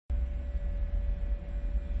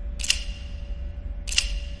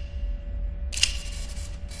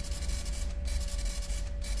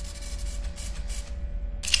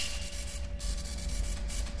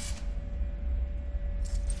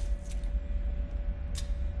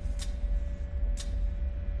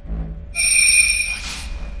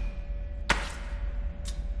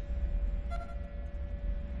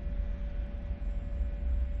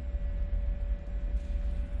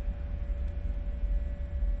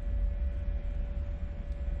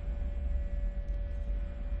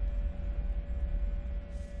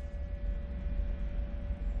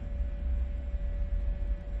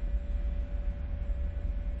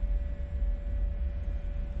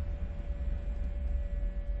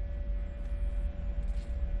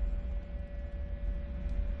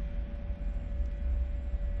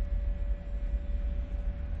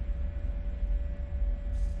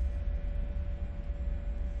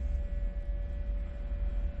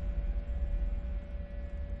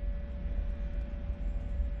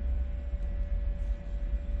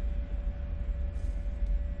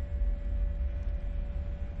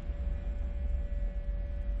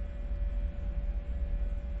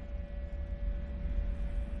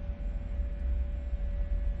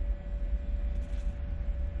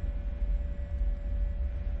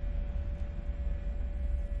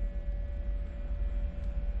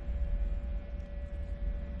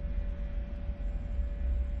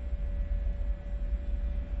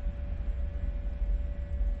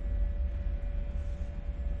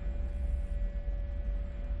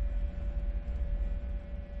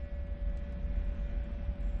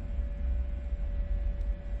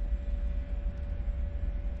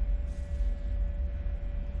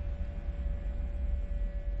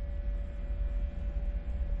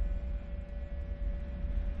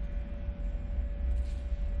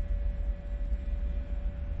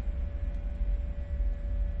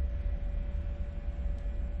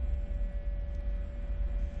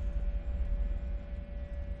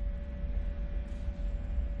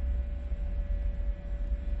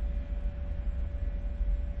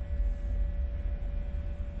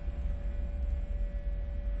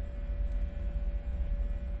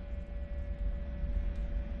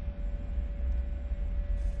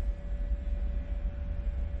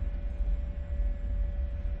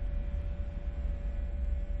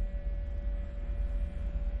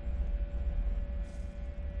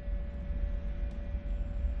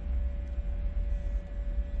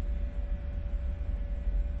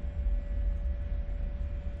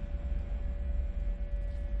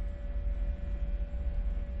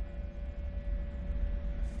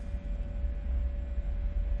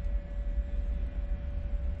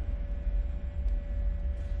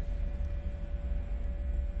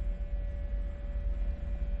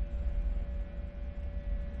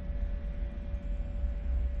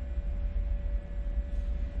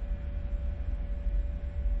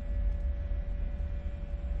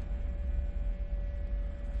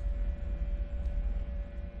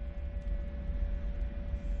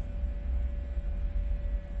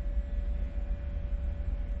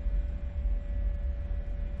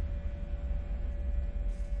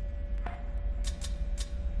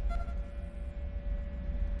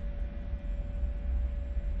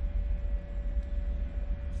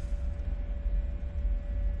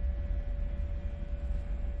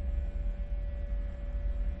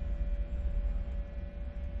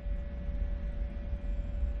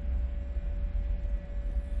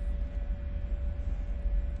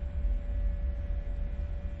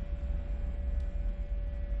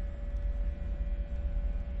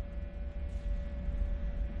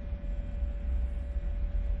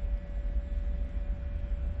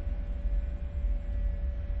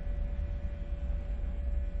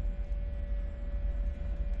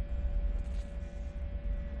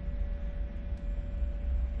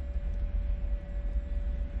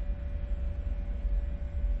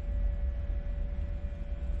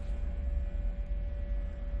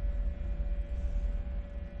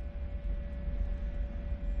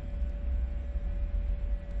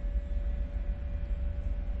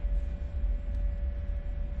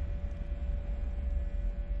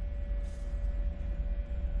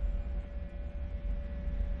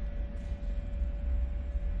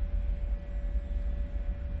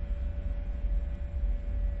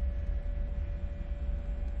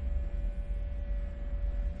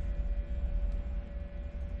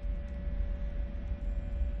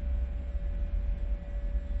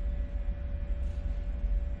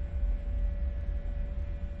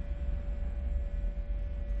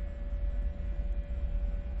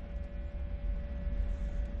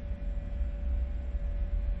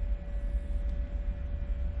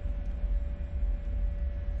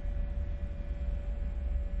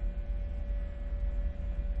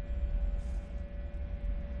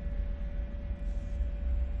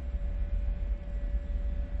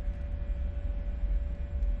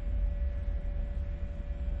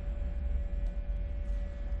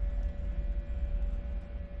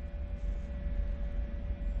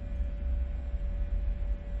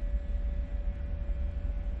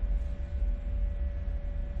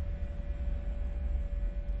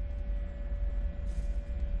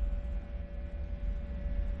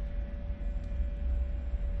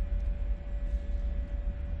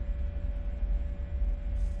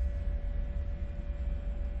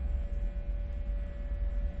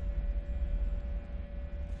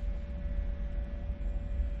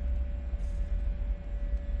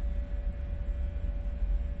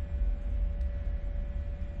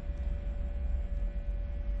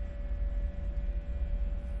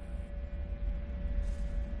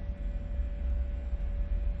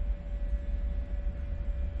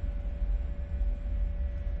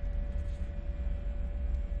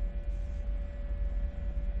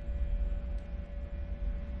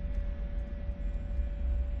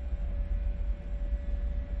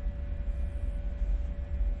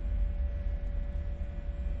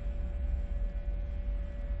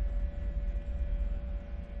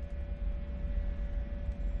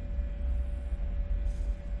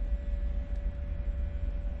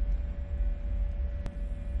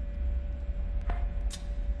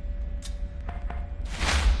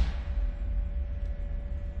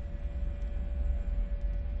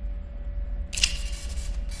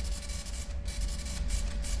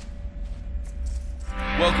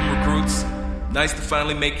recruits. Nice to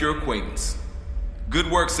finally make your acquaintance. Good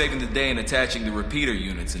work saving the day and attaching the repeater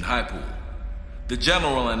units in High Pool. The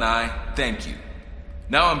General and I thank you.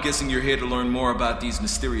 Now I'm guessing you're here to learn more about these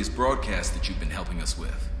mysterious broadcasts that you've been helping us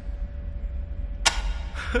with.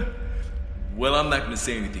 Well, I'm not going to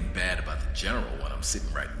say anything bad about the General when I'm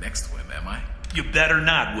sitting right next to him, am I? You better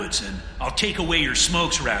not, Woodson. I'll take away your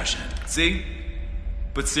smokes ration. See?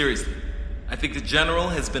 But seriously, I think the General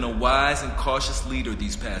has been a wise and cautious leader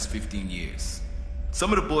these past 15 years.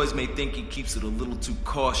 Some of the boys may think he keeps it a little too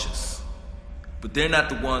cautious, but they're not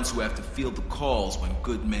the ones who have to feel the calls when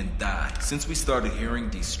good men die. Since we started hearing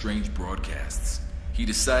these strange broadcasts, he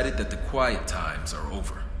decided that the quiet times are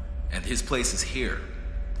over, and his place is here,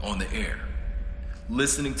 on the air,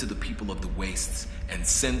 listening to the people of the wastes and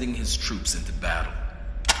sending his troops into battle.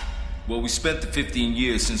 Well, we spent the 15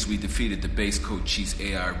 years since we defeated the base code chief's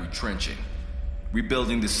AI retrenching,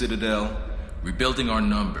 rebuilding the Citadel, rebuilding our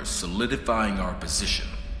numbers, solidifying our position.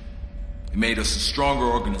 It made us a stronger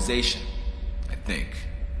organization, I think.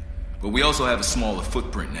 But we also have a smaller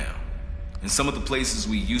footprint now, and some of the places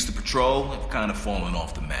we used to patrol have kind of fallen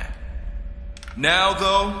off the map. Now,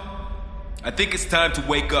 though, I think it's time to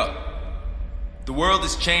wake up. The world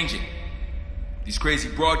is changing. These crazy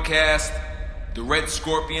broadcasts, the Red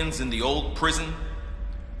Scorpions in the old prison,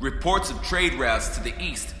 reports of trade routes to the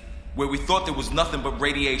east where we thought there was nothing but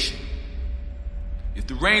radiation. If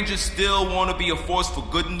the Rangers still want to be a force for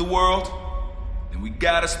good in the world, then we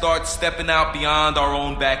gotta start stepping out beyond our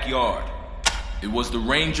own backyard. It was the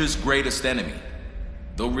Rangers' greatest enemy,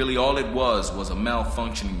 though really all it was a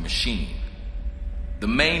malfunctioning machine. The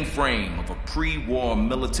mainframe of a pre-war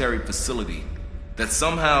military facility that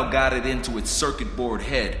somehow got it into its circuit board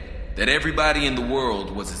head that everybody in the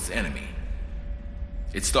world was its enemy.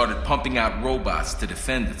 It started pumping out robots to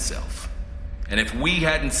defend itself. And if we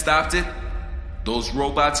hadn't stopped it, those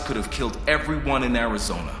robots could have killed everyone in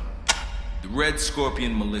Arizona. The Red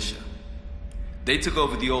Scorpion militia. They took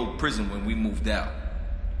over the old prison when we moved out.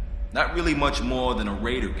 Not really much more than a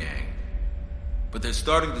raider gang. But they're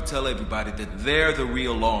starting to tell everybody that they're the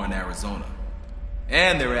real law in Arizona.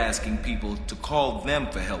 And they're asking people to call them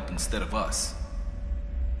for help instead of us.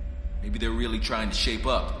 Maybe they're really trying to shape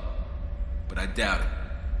up, but I doubt it.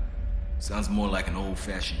 Sounds more like an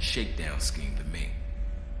old-fashioned shakedown scheme to me.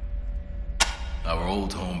 Our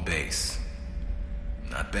old home base.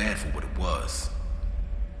 Not bad for what it was,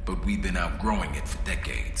 but we've been outgrowing it for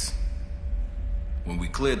decades. When we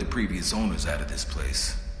cleared the previous owners out of this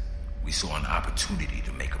place, we saw an opportunity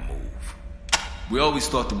to make a move. We always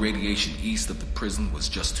thought the radiation east of the prison was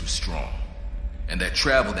just too strong, and that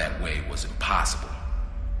travel that way was impossible.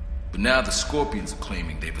 But now the Scorpions are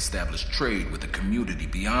claiming they've established trade with a community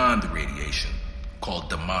beyond the radiation called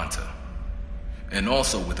Damanta, and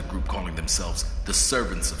also with a group calling themselves the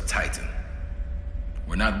Servants of Titan.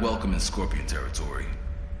 We're not welcome in Scorpion territory,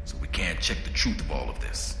 so we can't check the truth of all of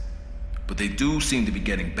this. But they do seem to be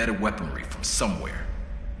getting better weaponry from somewhere,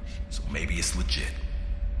 so maybe it's legit.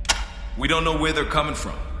 We don't know where they're coming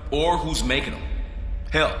from, or who's making them.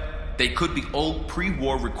 Hell, they could be old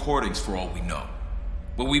pre-war recordings for all we know.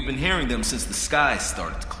 But we've been hearing them since the skies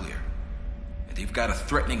started to clear. And they've got a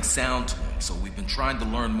threatening sound to them, so we've been trying to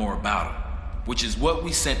learn more about them. Which is what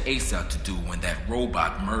we sent Ace out to do when that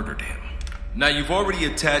robot murdered him. Now, you've already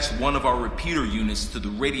attached one of our repeater units to the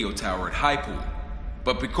radio tower at High Pool.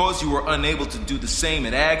 But because you were unable to do the same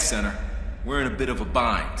at Ag Center, we're in a bit of a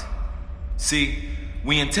bind. See,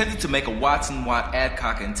 we intended to make a Watson-Watt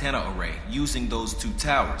Adcock antenna array using those two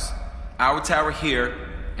towers. Our tower here,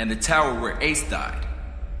 and the tower where Ace died.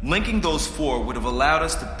 Linking those four would have allowed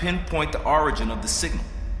us to pinpoint the origin of the signal.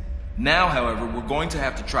 Now, however, we're going to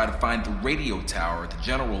have to try to find the radio tower the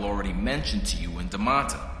General already mentioned to you in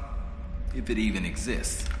Damanta. If it even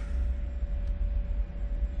exists.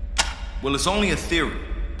 Well, it's only a theory,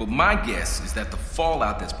 but my guess is that the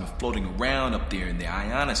fallout that's been floating around up there in the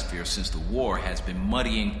ionosphere since the war has been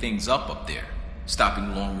muddying things up there,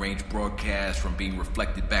 stopping long-range broadcasts from being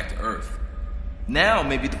reflected back to Earth. Now,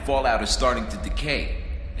 maybe the fallout is starting to decay,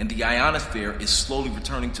 and the ionosphere is slowly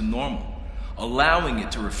returning to normal, allowing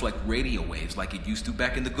it to reflect radio waves like it used to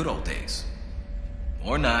back in the good old days.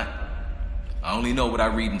 Or not. I only know what I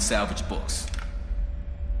read in salvage books.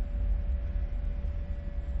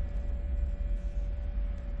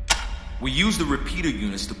 We use the repeater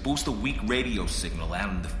units to boost a weak radio signal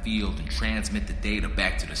out in the field and transmit the data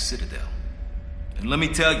back to the Citadel. And let me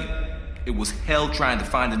tell you, it was hell trying to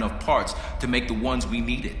find enough parts to make the ones we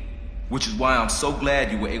needed, which is why I'm so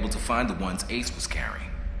glad you were able to find the ones Ace was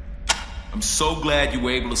carrying. I'm so glad you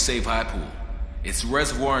were able to save High Pool. Its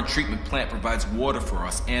reservoir and treatment plant provides water for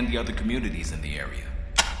us and the other communities in the area.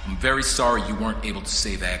 I'm very sorry you weren't able to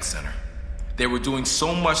save Ag Center. They were doing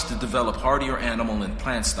so much to develop hardier animal and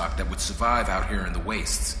plant stock that would survive out here in the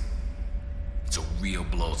wastes. It's a real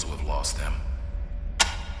blow to have lost them.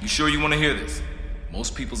 You sure you want to hear this?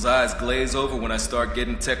 Most people's eyes glaze over when I start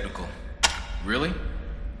getting technical. Really?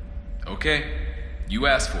 Okay, you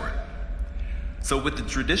asked for it. So with the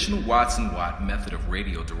traditional Watson-Watt method of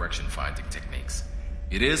radio direction finding techniques,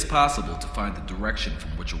 it is possible to find the direction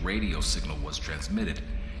from which a radio signal was transmitted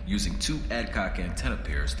using two Adcock antenna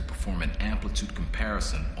pairs to perform an amplitude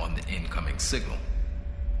comparison on the incoming signal.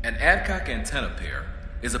 An Adcock antenna pair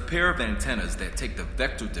is a pair of antennas that take the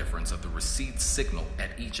vector difference of the received signal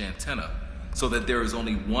at each antenna so that there is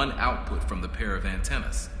only one output from the pair of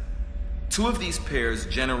antennas. Two of these pairs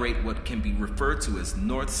generate what can be referred to as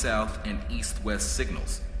north-south and east-west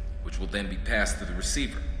signals, which will then be passed to the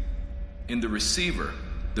receiver. In the receiver,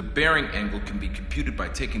 the bearing angle can be computed by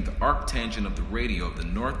taking the arctangent of the radio of the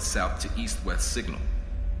north-south to east-west signal.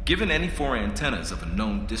 Given any four antennas of a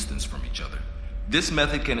known distance from each other, this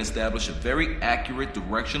method can establish a very accurate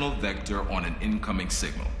directional vector on an incoming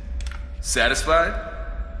signal. Satisfied?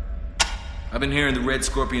 I've been hearing the Red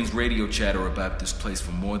Scorpion's radio chatter about this place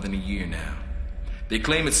for more than a year now. They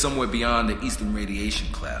claim it's somewhere beyond the eastern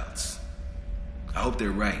radiation clouds. I hope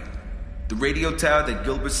they're right. The radio tower that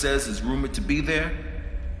Gilbert says is rumored to be there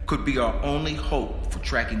could be our only hope for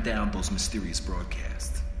tracking down those mysterious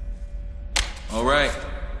broadcasts. All right.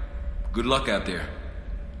 Good luck out there.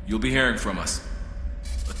 You'll be hearing from us.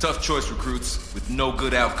 A tough choice, recruits, with no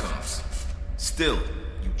good outcomes. Still,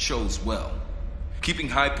 you chose well. Keeping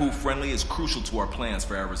High Pool friendly is crucial to our plans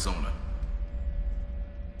for Arizona.